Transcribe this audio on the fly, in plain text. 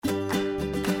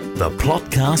The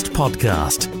Plotcast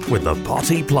Podcast with the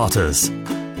Potty Plotters.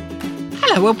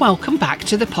 Hello and welcome back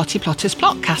to the Potty Plotters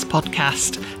Plotcast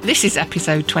podcast. This is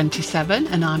episode 27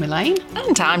 and I'm Elaine.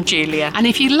 And I'm Julia. And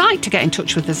if you'd like to get in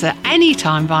touch with us at any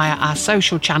time via our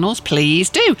social channels,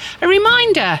 please do. A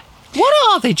reminder, what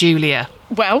are they, Julia?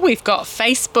 Well, we've got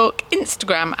Facebook,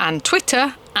 Instagram and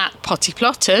Twitter at Potty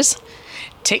Plotters,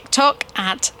 TikTok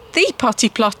at The Potty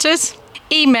Plotters,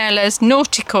 email us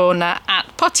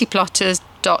naughtycorner@pottyplotters.uk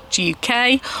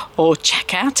or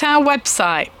check out our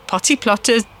website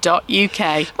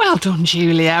pottyplotters.uk. Well done,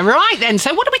 Julia. Right then,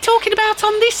 so what are we talking about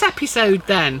on this episode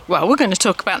then? Well, we're going to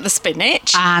talk about the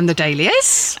spinach. And the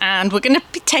dahlias. And we're going to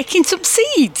be taking some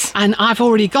seeds. And I've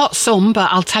already got some,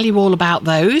 but I'll tell you all about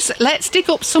those. Let's dig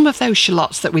up some of those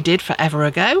shallots that we did forever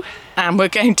ago. And we're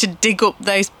going to dig up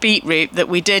those beetroot that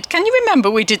we did. Can you remember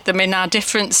we did them in our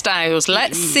different styles?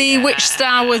 Let's see which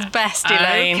style was best,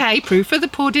 Elaine. OK, proof of the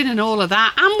pudding and all of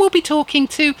that. And we'll be talking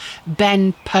to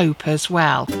Ben Pope as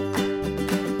well.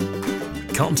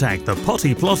 Contact the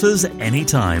Potty Plotters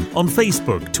anytime on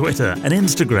Facebook, Twitter and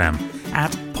Instagram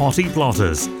at Potty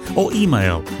Plotters or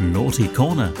email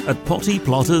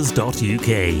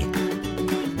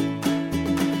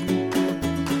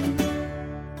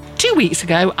naughtycorner@pottyplotters.uk. 2 weeks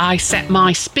ago, I set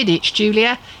my spinach,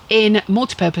 Julia, in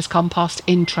multipurpose compost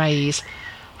in trays.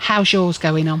 How's yours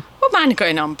going on? Well, mine are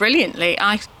going on brilliantly.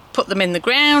 I put them in the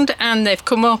ground and they've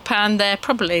come up and they're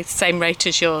probably the same rate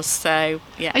as yours, so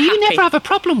yeah. You never have a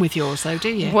problem with yours though, do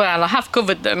you? Well, I have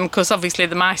covered them because obviously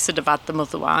the mice would have had them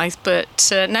otherwise, but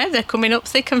no, they're coming up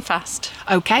thick and fast.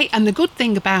 OK, and the good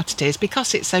thing about it is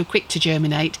because it's so quick to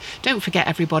germinate, don't forget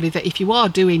everybody that if you are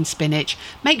doing spinach,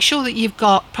 make sure that you've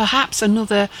got perhaps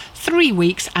another 3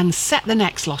 weeks and set the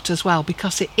next lot as well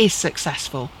because it is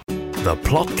successful. The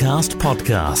Plotcast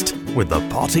Podcast with the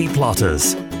Potty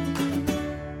Plotters.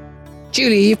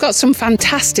 Julia, you've got some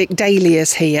fantastic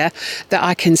dahlias here that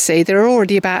I can see. They're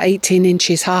already about 18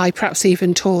 inches high, perhaps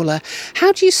even taller.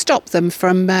 How do you stop them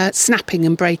from snapping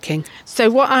and breaking? So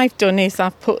what I've done is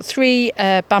I've put 3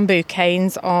 bamboo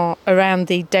canes around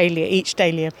the dahlia, each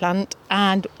dahlia plant,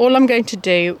 and all I'm going to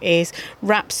do is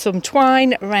wrap some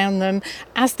twine around them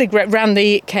as they grow, around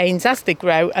the canes as they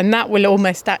grow, and that will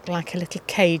almost act like a little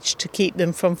cage to keep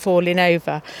them from falling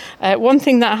over. One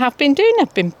thing that I have been doing,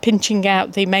 I've been pinching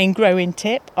out the main growing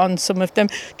tip on some of them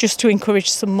just to encourage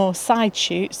some more side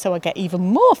shoots so I get even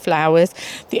more flowers.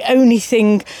 The only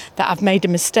thing that I've made a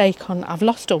mistake on, I've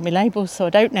lost all my labels, so I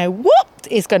don't know what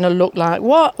is going to look like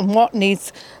what and what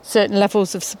needs certain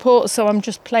levels of support, so I'm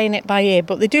just playing it by ear,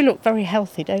 but they do look very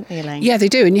healthy, don't they, Elaine? Yeah, they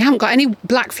do, and you haven't got any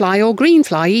black fly or green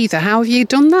fly either. How have you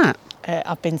done that?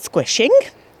 I've been squishing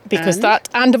because that,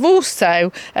 and I've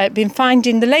also been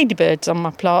finding the ladybirds on my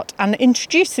plot and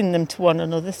introducing them to one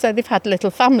another, so they've had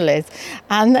little families,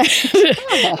 and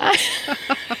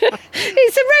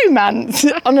it's a romance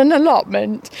on an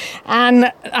allotment,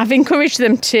 and I've encouraged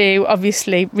them to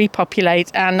obviously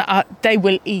repopulate, and they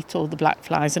will eat all the black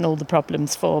flies and all the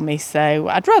problems for me, so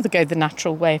I'd rather go the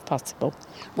natural way if possible.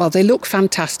 Well, they look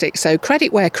fantastic, so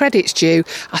credit where credit's due.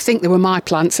 I think they were my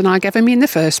plants and I gave them in the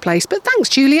first place, but thanks,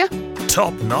 Julia.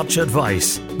 Top-notch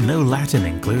advice, no Latin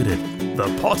included. The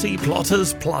Potty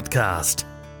Plotters Plotcast.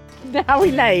 Now,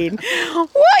 Elaine,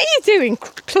 what are you doing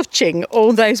clutching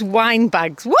all those wine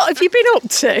bags? What have you been up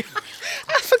to?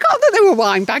 I forgot that there were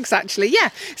wine bags, actually, yeah.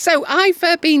 So I've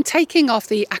been taking off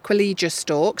the Aquilegia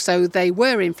stalk, so they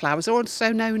were in flowers,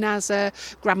 also known as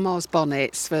Grandma's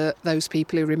bonnets, for those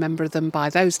people who remember them by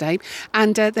those names,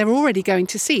 and they're already going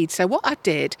to seed. So what I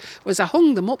did was I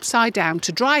hung them upside down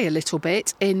to dry a little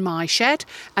bit in my shed,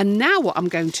 and now what I'm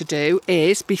going to do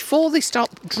is, before they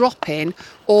stop dropping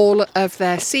all of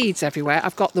their seeds everywhere,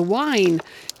 I've got the wine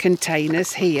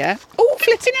containers here. Oh,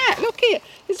 flipping out, look here.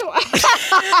 You've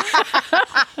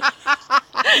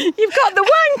got the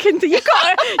wine container.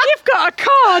 You've got a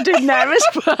card in there as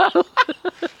well.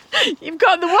 You've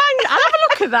got the wine. I'll have a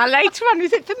look at that later on.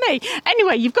 Is it for me?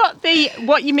 Anyway, you've got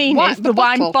what you mean is the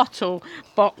wine bottle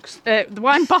box, the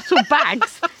wine bottle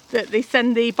bags that they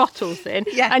send the bottles in.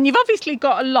 Yeah. And you've obviously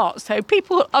got a lot, so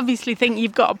people obviously think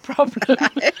you've got a problem.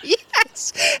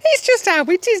 Yes, it's just how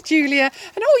it is, Julia.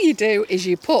 And all you do is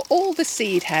you put all the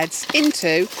seed heads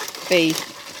into the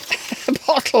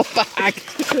bottle bag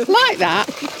like that.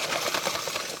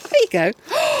 There you go.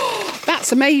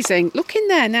 That's amazing. Look in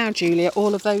there now, Julia,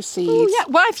 all of those seeds. Oh, yeah.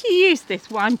 Why have you used this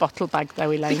wine bottle bag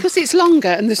though, Elaine? Because it's longer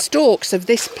and the stalks of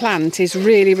this plant is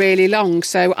really, really long.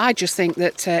 So I just think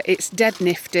that it's dead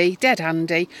nifty, dead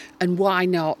handy, and why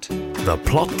not? The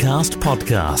Plotcast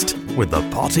Podcast with the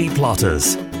Potty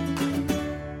Plotters.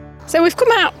 So we've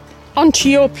come out onto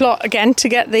your plot again to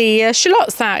get the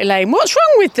shallots out, Elaine. What's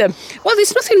wrong with them? Well,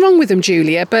 there's nothing wrong with them,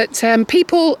 Julia, but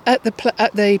people at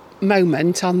the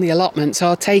moment on the allotments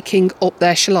are taking up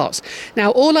their shallots.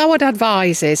 Now, all I would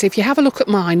advise is, if you have a look at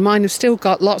mine have still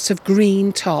got lots of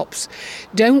green tops.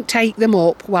 Don't take them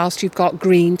up whilst you've got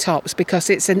green tops, because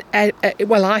it's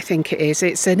I think it is.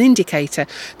 It's an indicator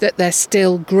that they're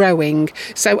still growing.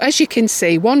 So as you can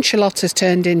see, one shallot has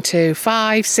turned into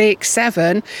 5, 6,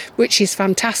 7, which is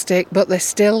fantastic, but they're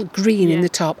still green in the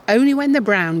top. Only when they're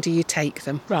brown do you take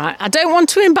them. Right, I don't want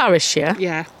to embarrass you.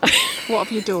 Yeah. What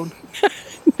have you done?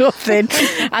 Nothing.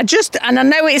 I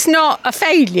know it's not a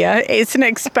failure, it's an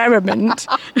experiment.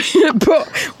 But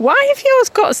why have yours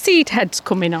got seed heads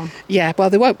coming on? Yeah, well,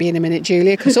 they won't be in a minute,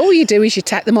 Julia, because all you do is you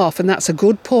take them off, and that's a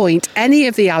good point. Any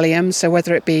of the alliums, so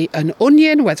whether it be an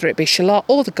onion, whether it be shallot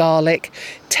or the garlic,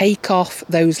 take off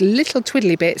those little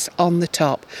twiddly bits on the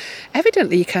top.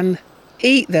 Evidently, you can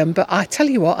eat them, but I tell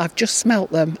you what, I've just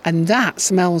smelt them, and that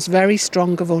smells very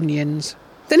strong of onions.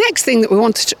 The next thing that we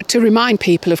want to remind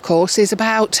people, of course, is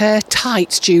about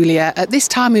tights, Julia. At this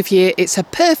time of year, it's a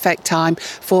perfect time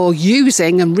for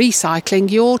using and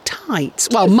recycling your tights.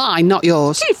 Well, mine, not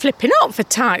yours. You're flipping up for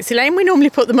tights, Elaine. We normally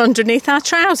put them underneath our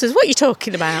trousers. What are you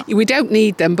talking about? We don't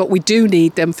need them, but we do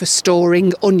need them for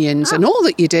storing onions. And all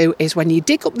that you do is, when you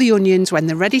dig up the onions, when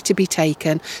they're ready to be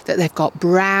taken, that they've got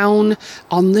brown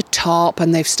on the top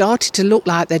and they've started to look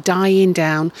like they're dying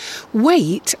down,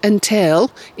 wait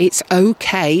until it's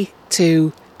okay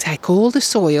to take all the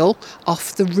soil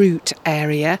off the root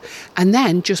area, and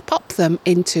then just pop them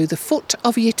into the foot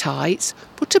of your tights,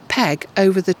 put a peg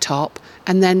over the top,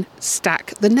 and then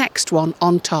stack the next one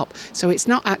on top, so it's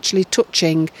not actually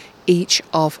touching each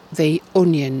of the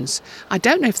onions. I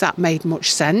don't know if that made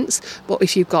much sense, but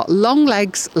if you've got long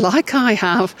legs like I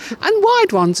have, and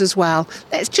wide ones as well,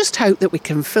 let's just hope that we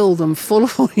can fill them full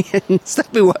of onions.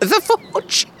 They'll be worth a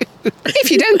fortune. If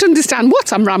you don't understand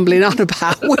what I'm rambling on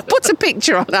about, we'll put a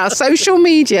picture on our social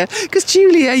media, because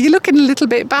Julia, you're looking a little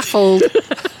bit baffled.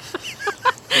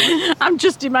 I'm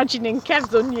just imagining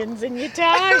Kev's onions in your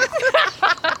tights.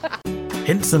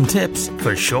 Hints and tips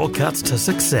for shortcuts to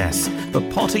success. The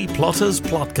Potty Plotters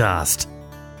Plotcast.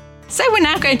 So we're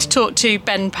now going to talk to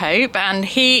Ben Pope, and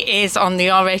he is on the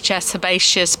RHS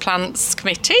Herbaceous Plants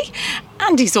Committee,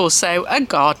 and he's also a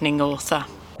gardening author.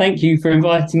 Thank you for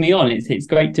inviting me on. It's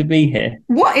great to be here.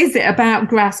 What is it about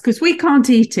grass? Because we can't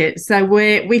eat it, so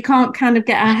we can't kind of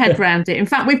get our head around it. In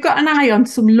fact, we've got an eye on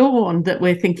some lawn that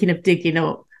we're thinking of digging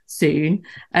up soon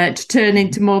to turn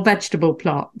into more vegetable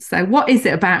plots. So what is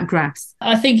it about grass?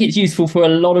 I think it's useful for a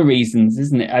lot of reasons,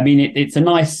 isn't it? I mean, it's a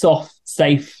nice, soft,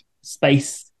 safe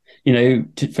space,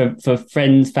 for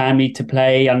friends, family to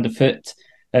play underfoot.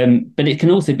 But it can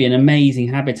also be an amazing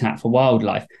habitat for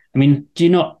wildlife. I mean,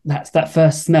 that's that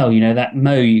first smell, that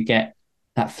mow you get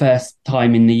that first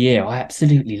time in the year. I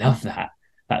absolutely love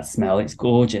that smell. It's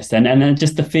gorgeous. And then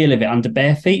just the feel of it under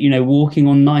bare feet, walking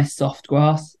on nice soft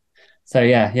grass. So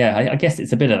yeah, I guess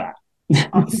it's a bit of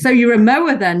that. So you're a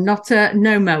mower then, not a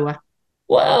no mower?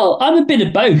 Well, I'm a bit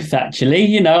of both,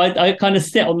 actually. I kind of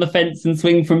sit on the fence and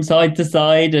swing from side to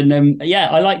side. And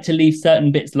I like to leave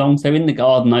certain bits long. So in the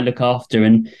garden, I look after,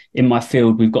 and in my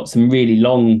field, we've got some really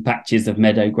long patches of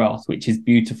meadow grass, which is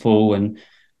beautiful. And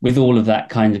with all of that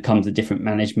kind of comes a different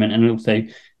management, and also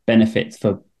benefits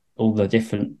for all the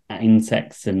different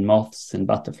insects and moths and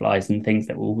butterflies and things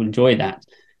that will enjoy that.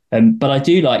 But I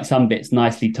do like some bits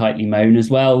nicely, tightly mown as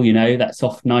well. That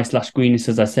soft, nice, lush greenness,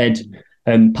 as I said.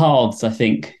 Paths, I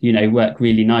think, work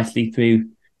really nicely through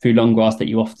long grass that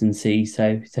you often see.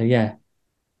 So yeah.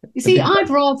 You see, I'd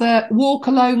rather walk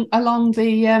along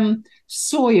the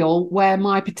soil where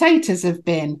my potatoes have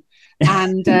been,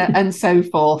 and so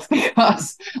forth,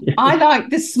 because I like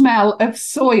the smell of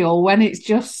soil when it's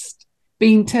just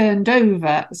been turned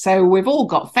over. So we've all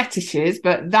got fetishes,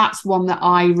 but that's one that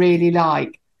I really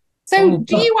like. So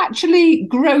do you actually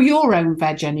grow your own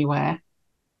veg anywhere?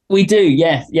 We do,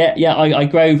 yes. Yeah. I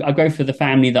grow for the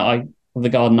family of the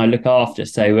garden I look after.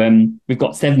 So we've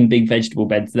got 7 big vegetable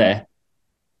beds there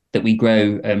that we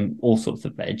grow all sorts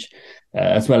of veg,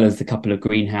 as well as a couple of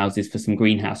greenhouses for some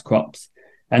greenhouse crops.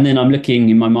 And then I'm looking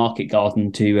in my market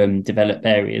garden to develop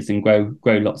areas and grow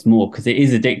lots more, because it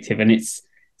is addictive, and it's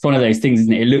one of those things,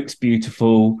 isn't it? It looks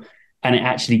beautiful, and it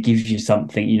actually gives you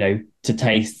something, to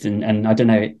taste. And I don't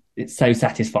know, it's so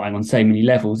satisfying on so many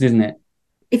levels, isn't it?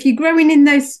 If you're growing in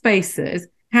those spaces,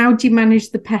 how do you manage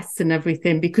the pests and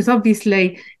everything? Because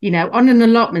obviously, on an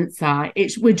allotment site,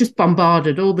 we're just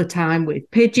bombarded all the time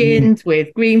with pigeons,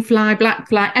 with green fly, black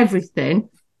fly, everything.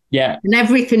 Yeah. And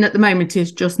everything at the moment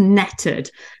is just netted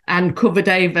and covered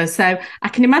over. So I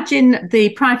can imagine the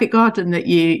private garden that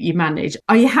you manage.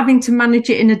 Are you having to manage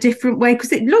it in a different way?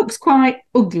 Because it looks quite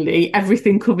ugly,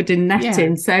 everything covered in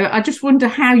netting. Yeah. So I just wonder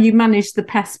how you manage the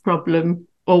pest problem,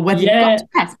 or whether you've got a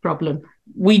pest problem.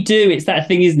 We do. It's that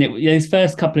thing, isn't it? Those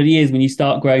first couple of years when you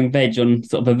start growing veg on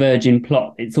sort of a virgin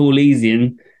plot, it's all easy,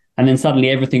 and then suddenly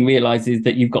everything realises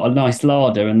that you've got a nice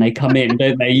larder, and they come in,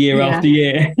 don't they, year after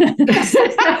year.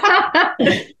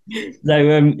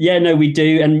 So, we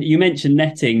do. And you mentioned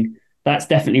netting. That's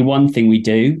definitely one thing we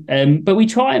do. But we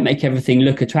try and make everything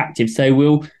look attractive. So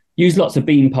we'll use lots of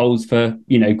bean poles for,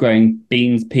 growing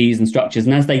beans, peas and structures.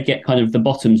 And as they get kind of the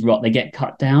bottoms rot, they get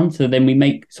cut down. So then we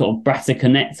make sort of brassica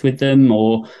nets with them,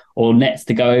 or nets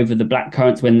to go over the black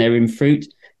currants when they're in fruit.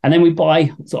 And then we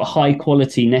buy sort of high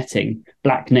quality netting,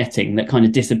 black netting that kind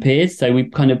of disappears. So we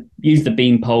kind of use the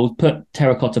bean poles, put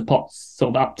terracotta pots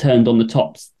sort of upturned on the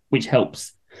tops, which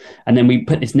helps. And then we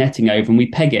put this netting over and we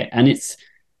peg it. And it's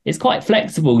quite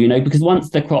flexible, because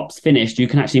once the crop's finished, you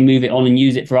can actually move it on and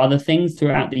use it for other things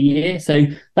throughout the year. So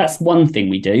that's one thing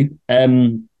we do.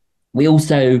 We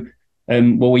also,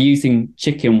 we're using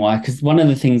chicken wire, because one of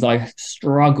the things I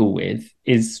struggle with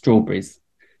is strawberries.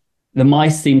 The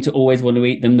mice seem to always want to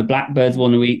eat them. The blackbirds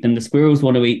want to eat them. The squirrels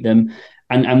want to eat them.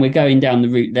 And we're going down the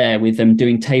route there with them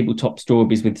doing tabletop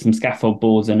strawberries with some scaffold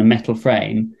boards and a metal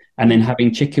frame, and then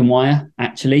having chicken wire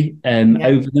actually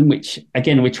over them, which,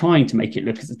 again, we're trying to make it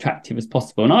look as attractive as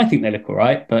possible. And I think they look all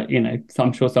right, but,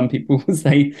 I'm sure some people will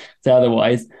say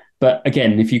otherwise. But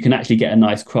again, if you can actually get a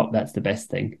nice crop, that's the best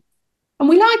thing. And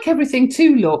we like everything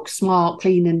to look smart,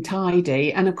 clean and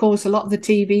tidy. And of course, a lot of the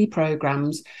TV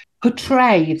programmes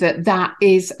portray that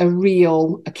is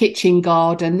a kitchen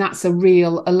garden, that's a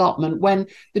real allotment, when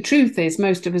the truth is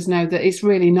most of us know that it's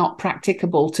really not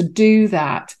practicable to do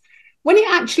that. When it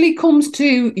actually comes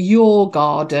to your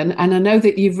garden, and I know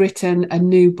that you've written a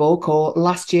new book, or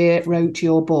last year wrote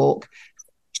your book,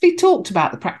 actually talked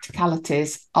about the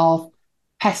practicalities of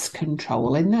pest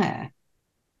control in there.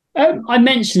 I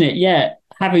mention it,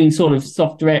 having sort of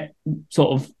softer,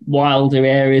 sort of wilder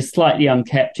areas, slightly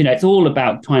unkept. It's all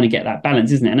about trying to get that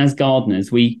balance, isn't it? And as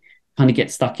gardeners, we kind of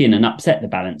get stuck in and upset the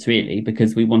balance, really,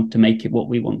 because we want to make it what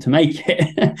we want to make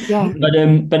it. Yeah.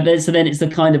 So then it's a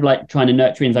kind of like trying to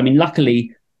nurture in. I mean,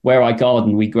 luckily, where I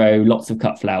garden, we grow lots of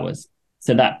cut flowers,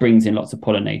 so that brings in lots of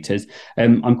pollinators.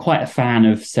 I'm quite a fan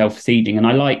of self-seeding, and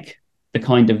I like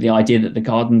the idea that the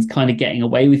garden's kind of getting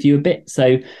away with you a bit.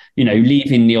 So,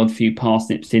 leaving the odd few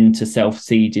parsnips in to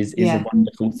self-seed is a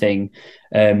wonderful thing.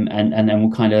 And then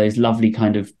we'll kind of those lovely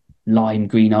kind of lime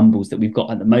green umbels that we've got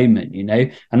at the moment,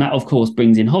 and that of course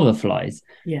brings in hoverflies.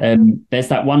 There's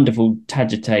that wonderful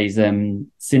Tagetes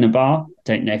cinnabar.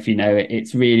 Don't know if you know it.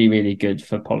 It's really, really good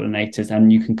for pollinators,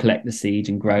 and you can collect the seed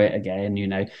and grow it again,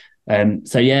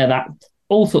 that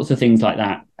all sorts of things like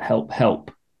that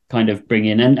help kind of bring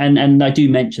in, and I do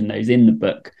mention those in the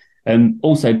book.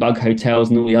 Also bug hotels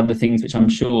and all the other things which I'm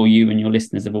sure you and your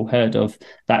listeners have all heard of,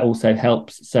 that also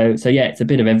helps. So it's a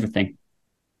bit of everything.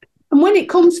 And when it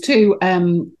comes to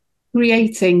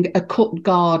creating a cut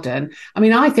garden, I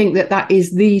mean, I think that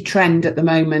is the trend at the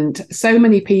moment. So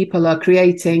many people are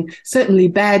creating certainly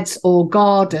beds or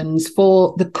gardens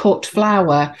for the cut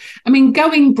flower. I mean,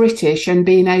 going British and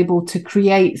being able to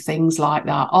create things like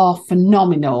that are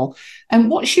phenomenal. And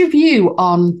what's your view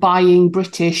on buying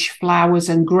British flowers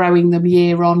and growing them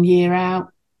year on, year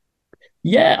out?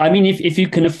 Yeah, I mean, if you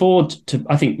can afford to,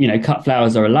 I think, cut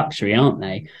flowers are a luxury, aren't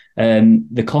they?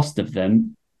 The cost of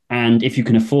them. And if you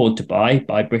can afford to buy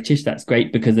British, that's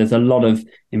great, because there's a lot of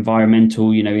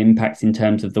environmental, impacts in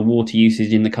terms of the water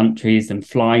usage in the countries and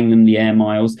flying them, the air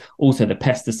miles, also the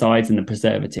pesticides and the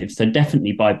preservatives. So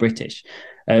definitely buy British.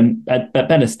 But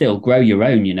better still, grow your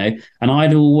own, And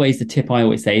the tip I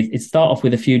always say is start off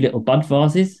with a few little bud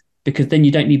vases, because then you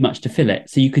don't need much to fill it.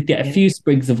 So you could get a few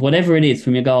sprigs of whatever it is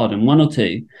from your garden, one or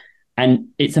two, and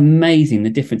it's amazing the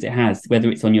difference it has,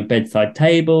 whether it's on your bedside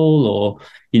table or,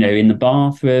 in the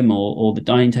bathroom or the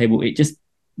dining table. It just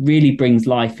really brings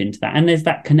life into that. And there's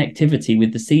that connectivity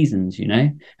with the seasons,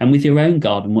 and with your own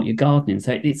garden, what you're gardening.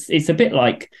 So it's a bit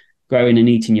like growing and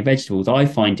eating your vegetables. I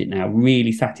find it now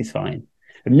really satisfying.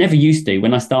 I never used to.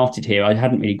 When I started here, I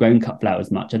hadn't really grown cut flowers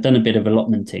much. I'd done a bit of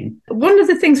allotmenting. One of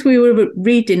the things we were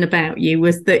reading about you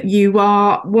was that you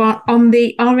are on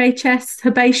the RHS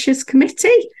Herbaceous Committee.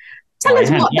 Tell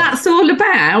us what that's all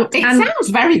about. It sounds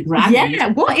very grand. Yeah,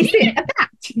 what is it about?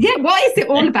 Yeah, what is it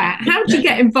all about? How do you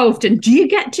get involved, and do you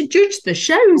get to judge the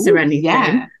shows or anything?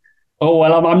 Yeah. Oh,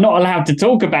 well, I'm not allowed to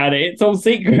talk about it. It's all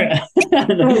secret. Oh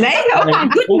my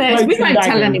goodness, we won't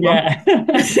tell anyone. Yeah.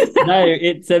 No,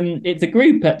 it's a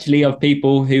group actually of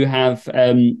people who have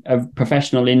a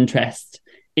professional interest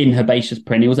in herbaceous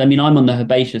perennials. I mean, I'm on the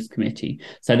herbaceous committee,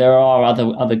 so there are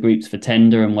other groups for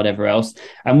tender and whatever else,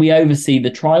 and we oversee the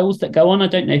trials that go on. I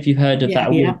don't know if you've heard of that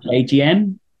award,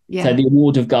 AGM. Yeah. So the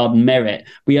Award of Garden Merit,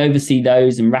 we oversee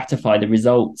those and ratify the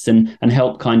results and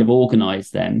help kind of organise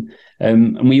them.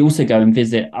 And we also go and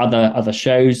visit other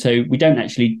shows. So we don't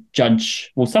actually judge.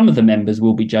 Well, some of the members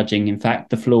will be judging, in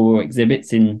fact, the floral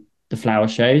exhibits in the flower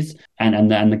shows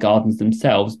and the gardens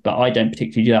themselves. But I don't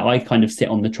particularly do that. I kind of sit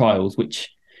on the trials,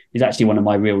 which is actually one of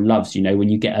my real loves. You know, when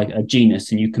you get a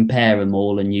genus and you compare them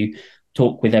all and you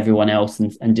talk with everyone else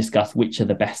and discuss which are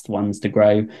the best ones to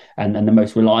grow and the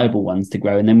most reliable ones to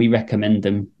grow, and then we recommend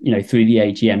them, you know, through the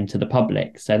AGM to the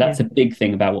public. So that's a big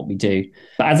thing about what we do.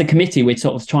 But as a committee, we're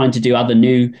sort of trying to do other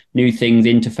new things,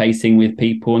 interfacing with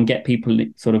people and get people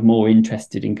sort of more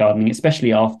interested in gardening,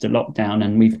 especially after lockdown,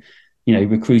 and we've, you know,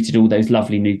 recruited all those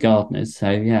lovely new gardeners.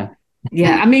 So yeah,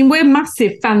 I mean, we're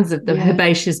massive fans of the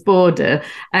herbaceous border.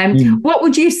 What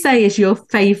would you say is your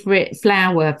favourite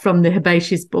flower from the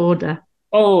herbaceous border?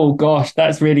 Oh, gosh,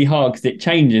 that's really hard because it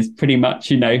changes pretty much,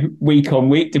 you know, week on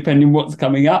week, depending what's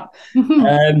coming up.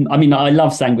 I mean, I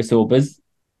love sanguisorbas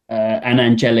and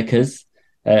angelicas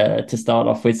to start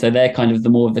off with. So they're kind of the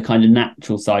more of the kind of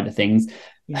natural side of things.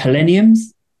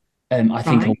 Heleniums, I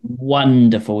think are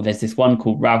wonderful. There's this one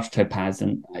called Rausch Topaz,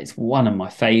 and it's one of my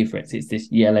favourites. It's this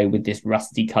yellow with this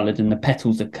rusty coloured, and the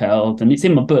petals are curled. And it's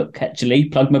in my book, actually.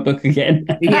 Plug my book again.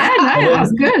 Yeah, no,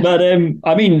 that's good. But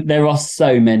I mean, there are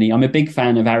so many. I'm a big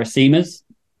fan of Aracemas,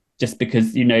 just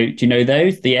because, you know, do you know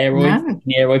those? The aeroid,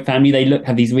 the aeroid family. They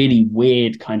have these really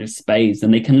weird kind of spades,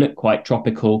 and they can look quite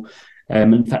tropical.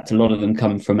 In fact, a lot of them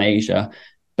come from Asia,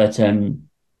 but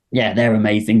yeah, they're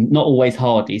amazing. Not always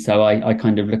hardy, so I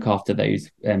kind of look after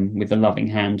those with a loving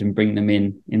hand and bring them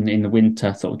in the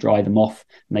winter, sort of dry them off,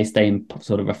 and they stay in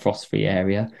sort of a frost-free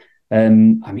area. I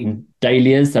mean,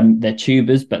 dahlias, they're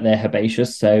tubers, but they're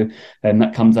herbaceous, so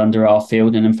that comes under our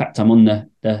field. And in fact, I'm on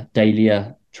the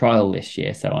dahlia trial this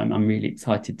year, so I'm really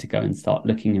excited to go and start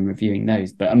looking and reviewing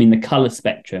those. But I mean, the colour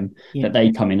spectrum that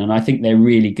they come in, and I think they're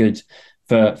really good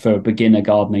for a beginner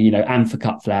gardener, you know, and for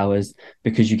cut flowers,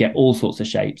 because you get all sorts of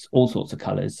shapes, all sorts of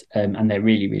colours, and they're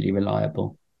really, really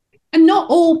reliable. And not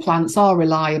all plants are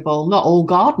reliable, not all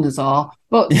gardeners are,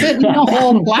 but certainly not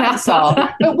all plants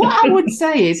are. But what I would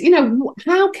say is, you know,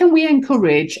 how can we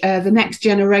encourage the next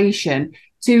generation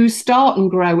to start and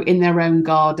grow in their own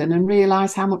garden and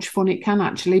realise how much fun it can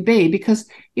actually be? Because,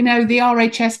 you know, the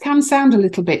RHS can sound a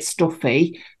little bit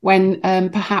stuffy when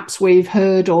perhaps we've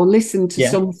heard or listened to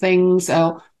some things,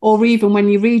 or even when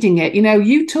you're reading it. You know,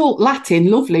 you talk Latin,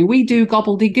 lovely, we do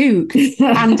gobbledygook,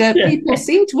 and people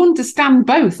seem to understand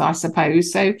both, I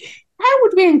suppose. So how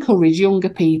would we encourage younger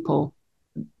people?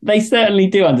 They certainly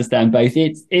do understand both.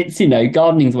 It's you know,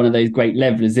 gardening is one of those great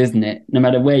levelers, isn't it? No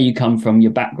matter where you come from,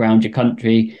 your background, your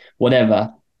country,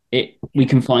 whatever, we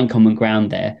can find common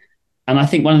ground there. And I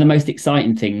think one of the most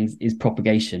exciting things is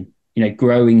propagation, you know,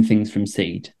 growing things from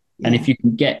seed. And if you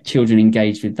can get children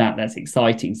engaged with that, that's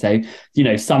exciting. So, you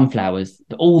know, sunflowers,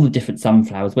 all the different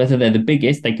sunflowers, whether they're the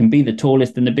biggest, they can be the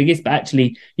tallest and the biggest, but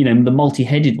actually, you know, the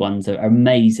multi-headed ones are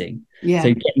amazing. Yeah.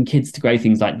 So getting kids to grow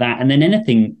things like that. And then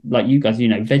anything like you guys, you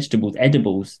know, vegetables,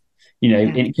 edibles, you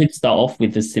know, it could start off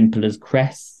with as simple as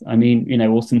cress. I mean, you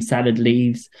know, or some salad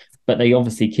leaves. But they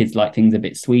obviously, kids like things a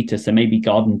bit sweeter. So maybe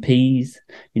garden peas,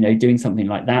 you know, doing something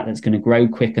like that that's going to grow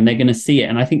quick and they're going to see it.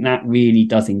 And I think that really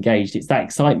does engage. It's that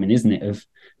excitement, isn't it, of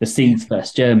the seeds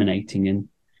first germinating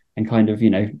and kind of, you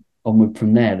know, onward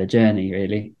from there, the journey,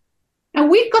 really.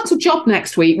 And we've got a job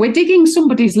next week. We're digging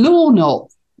somebody's lawn up.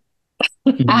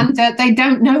 And they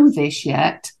don't know this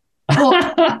yet.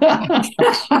 But are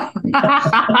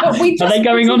they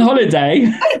going on holiday?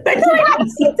 They're going on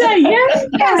holiday,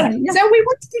 yeah. So we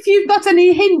wondered if you've got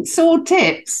any hints or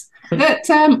tips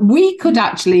that we could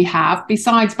actually have,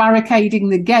 besides barricading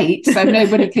the gate so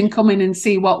nobody can come in and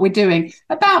see what we're doing,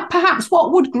 about perhaps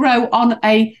what would grow on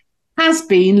a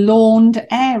has-been lawned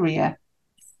area.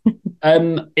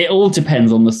 It all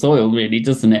depends on the soil, really,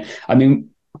 doesn't it? I mean,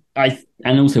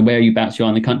 and also whereabouts you are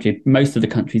in the country. Most of the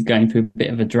country is going through a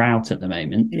bit of a drought at the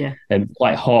moment.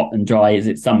 Quite hot and dry as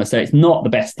it's summer, so it's not the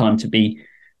best time to be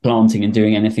planting and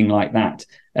doing anything like that.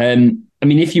 I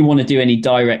mean, if you want to do any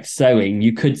direct sowing,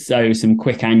 you could sow some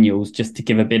quick annuals just to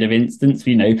give a bit of instance.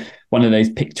 You know, one of those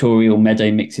pictorial meadow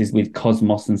mixes with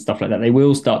cosmos and stuff like that. They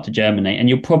will start to germinate, and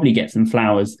you'll probably get some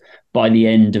flowers by the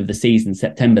end of the season.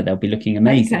 September, they'll be looking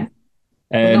amazing.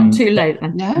 Not too late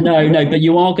then. No, but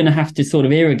you are going to have to sort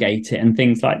of irrigate it and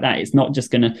things like that. It's not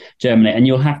just going to germinate, and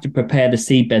you'll have to prepare the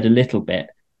seedbed a little bit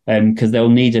because they'll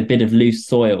need a bit of loose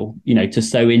soil, to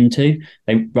sow into.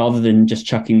 Rather than just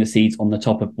chucking the seeds on the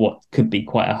top of what could be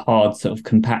quite a hard sort of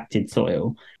compacted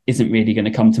soil, isn't really going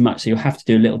to come to much. So you'll have to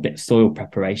do a little bit of soil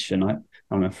preparation,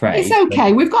 I'm afraid. It's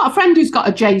okay. We've got a friend who's got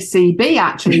a JCB,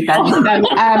 actually, Ben.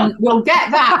 So we'll get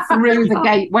that through the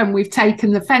gate when we've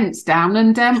taken the fence down,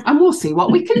 and we'll see what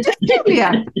we can do,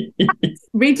 Julia.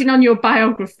 Reading on your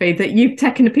biography that you've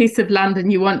taken a piece of land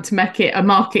and you want to make it a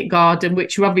market garden,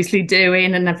 which you're obviously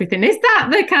doing and everything. Is that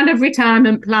the kind of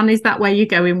retirement plan? Is that where you're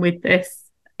going with this?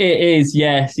 It is,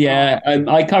 yes, yeah.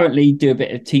 I currently do a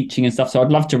bit of teaching and stuff, so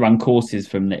I'd love to run courses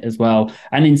from it as well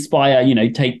and inspire,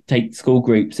 take school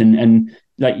groups and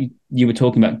like you were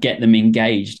talking about, get them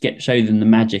engaged, show them the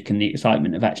magic and the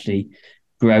excitement of actually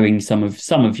growing some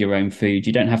of your own food.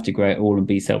 You don't have to grow it all and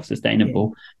be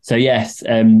self-sustainable. Yeah. So yes,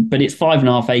 but it's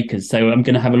 5.5 acres, so I'm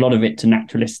going to have a lot of it to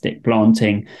naturalistic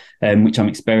planting, which I'm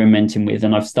experimenting with,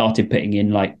 and I've started putting in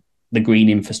like the green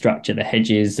infrastructure, the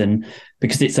hedges, and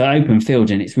because it's an open field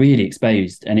and it's really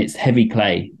exposed and it's heavy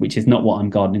clay, which is not what I'm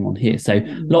gardening on here. So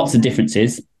lots of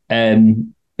differences,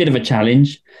 bit of a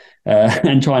challenge,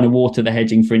 and trying to water the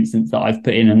hedging, for instance, that I've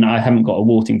put in, and I haven't got a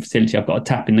watering facility. I've got a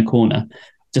tap in the corner.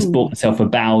 Just bought myself a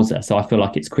Bowser, so I feel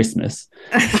like it's Christmas.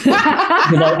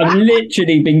 I've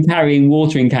literally been carrying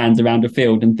watering cans around a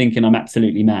field and thinking I'm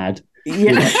absolutely mad.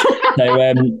 Yeah.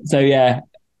 So yeah,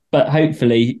 but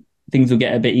hopefully things will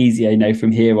get a bit easier,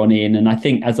 from here on in. And I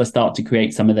think as I start to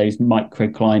create some of those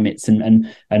microclimates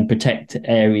and protect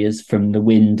areas from the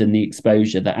wind and the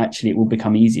exposure, that actually it will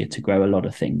become easier to grow a lot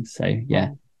of things. So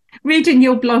yeah. Reading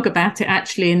your blog about it,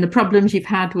 actually, and the problems you've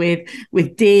had with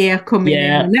deer coming in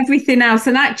and everything else,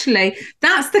 and actually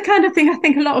that's the kind of thing I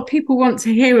think a lot of people want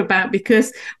to hear about,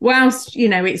 because whilst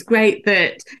it's great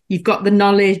that you've got the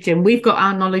knowledge and we've got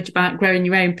our knowledge about growing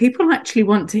your own, people actually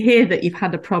want to hear that you've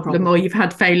had a problem or you've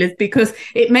had failures, because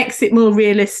it makes it more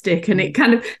realistic, and it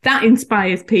kind of that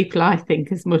inspires people, I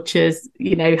think, as much as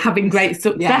having great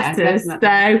successes.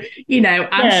 So we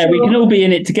can all be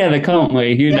in it together, can't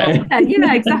we?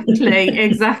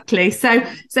 Exactly. So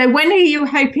when are you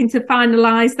hoping to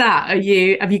finalise that?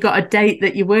 Have you got a date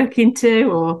that you're working to,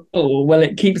 or? Oh well,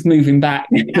 it keeps moving back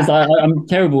because I'm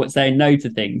terrible at saying no to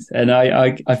things, and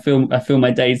I fill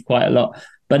my days quite a lot.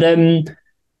 But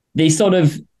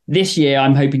this year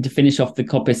I'm hoping to finish off the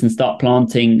coppice and start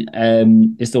planting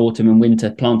this autumn and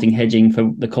winter, planting hedging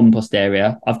for the compost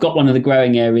area. I've got one of the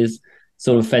growing areas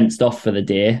sort of fenced off for the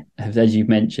deer, as you've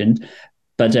mentioned,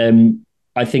 but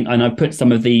I think, and I put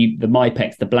some of the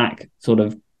Mypex, the black sort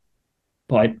of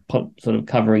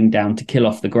covering down to kill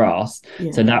off the grass.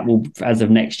 Yeah. So that will, as of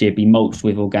next year, be mulched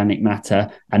with organic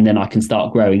matter, and then I can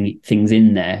start growing things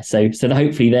in there. So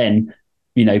hopefully then,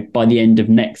 by the end of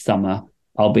next summer,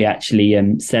 I'll be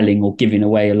actually selling or giving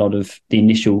away a lot of the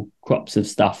initial crops of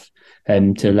stuff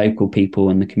to local people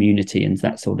and the community and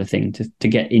that sort of thing to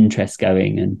get interest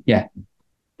going. And yeah.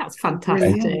 That's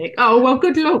fantastic. Brilliant. Oh, well,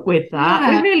 good luck with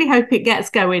that. Yeah. I really hope it gets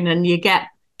going and you get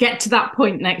to that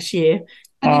point next year.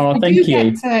 And thank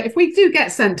you. If we do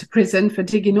get sent to prison for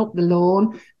digging up the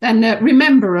lawn, then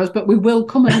remember us, but we will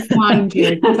come and find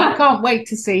you. I can't wait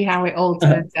to see how it all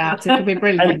turns out. It'll be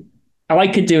brilliant. I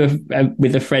could do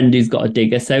with a friend who's got a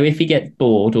digger. So if he gets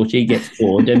bored or she gets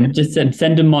bored, just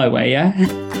send them my way, yeah?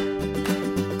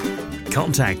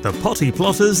 Contact the Potty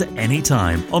Plotters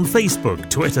anytime on Facebook,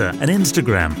 Twitter and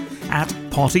Instagram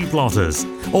 @Potty Plotters,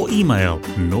 or email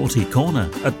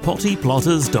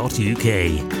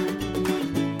naughtycorner@pottyplotters.uk.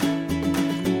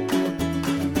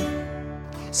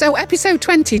 So episode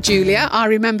 20, Julia, I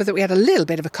remember that we had a little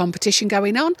bit of a competition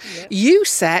going on. Yep. You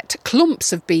set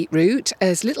clumps of beetroot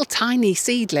as little tiny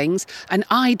seedlings, and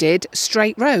I did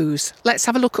straight rows. Let's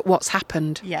have a look at what's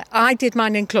happened. Yeah, I did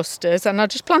mine in clusters, and I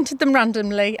just planted them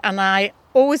randomly, and I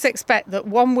always expect that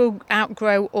one will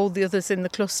outgrow all the others in the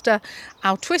cluster.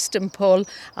 I'll twist and pull.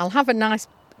 I'll have a nice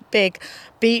big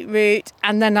beetroot,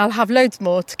 and then I'll have loads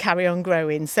more to carry on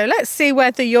growing. So let's see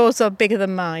whether yours are bigger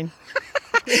than mine.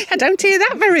 I don't hear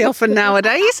that very often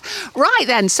nowadays. Right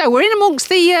then, so we're in amongst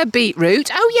the beetroot.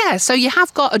 Oh yeah, so you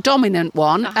have got a dominant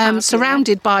one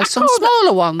surrounded by some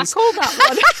smaller ones.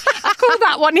 I call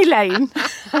that one Elaine.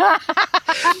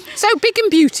 So big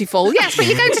and beautiful. Yes, but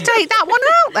you're going to take that one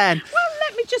out then. Well,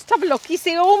 let me just have a look. You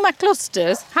see, all my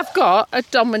clusters have got a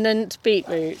dominant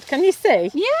beetroot. Can you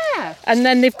see? Yeah. And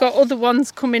then they've got other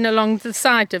ones coming along the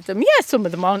side of them. Yeah, some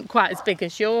of them aren't quite as big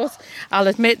as yours, I'll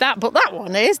admit that, but that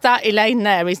one is. That Elaine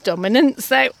there is dominant.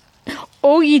 So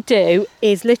all you do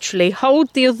is literally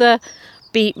hold the other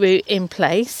beetroot in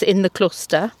place in the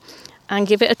cluster and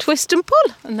give it a twist and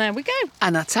pull. And there we go.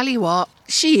 And I tell you what,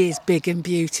 she is big and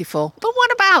beautiful. But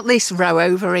what about this row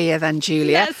over here then,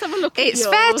 Julia? Let's have a look at It's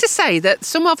yours. fair to say that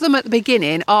some of them at the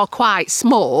beginning are quite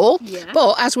small,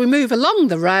 but as we move along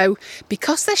the row,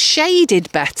 because they're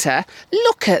shaded better,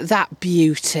 look at that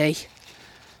beauty.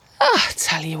 Oh, I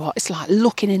tell you what, it's like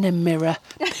looking in a mirror.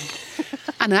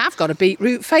 And I've got a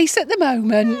beetroot face at the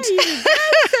moment. So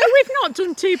we've not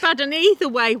done too bad, and either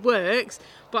way works,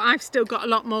 but I've still got a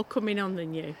lot more coming on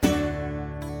than you.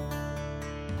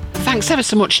 Thanks ever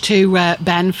so much to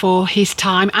Ben for his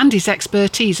time and his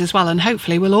expertise as well, and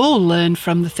hopefully we'll all learn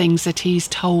from the things that he's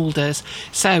told us.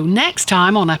 So next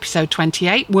time on episode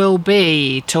 28 we'll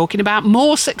be talking about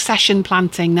more succession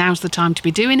planting. Now's the time to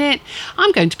be doing it.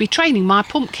 I'm going to be training my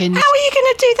pumpkins. How are you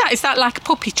going to do that? Is that like a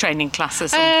puppy training class or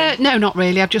something? No, not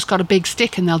really. I've just got a big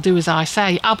stick and they'll do as I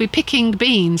say. I'll be picking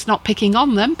beans, not picking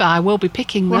on them, but I will be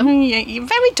picking them. Well, you're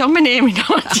very domineering,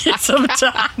 aren't you,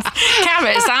 sometimes?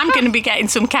 Carrots, I'm going to be getting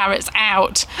some carrots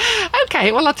out.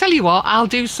 OK, well, I'll tell you what, I'll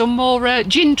do some more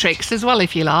gin tricks as well,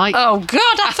 if you like. Oh,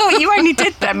 God, I thought you only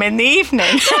did them in the evening.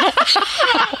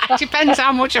 It depends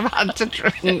how much I've had to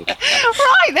drink.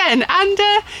 Right then,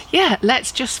 and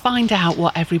let's just find out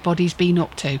what everybody's been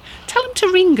up to. Tell them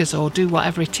to ring us or do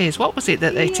whatever it is. What was it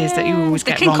that it is that you always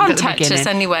get wrong at the beginning? They can contact us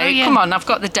anyway. Oh, yeah. Come on, I've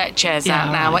got the deck chairs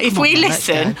out now. Right. If Come we on, let's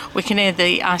listen, go. we can hear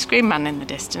the ice cream man in the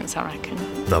distance, I reckon.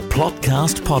 The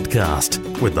Plotcast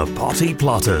podcast with the Potty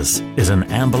Plotters is an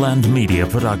Amberland Media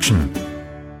production.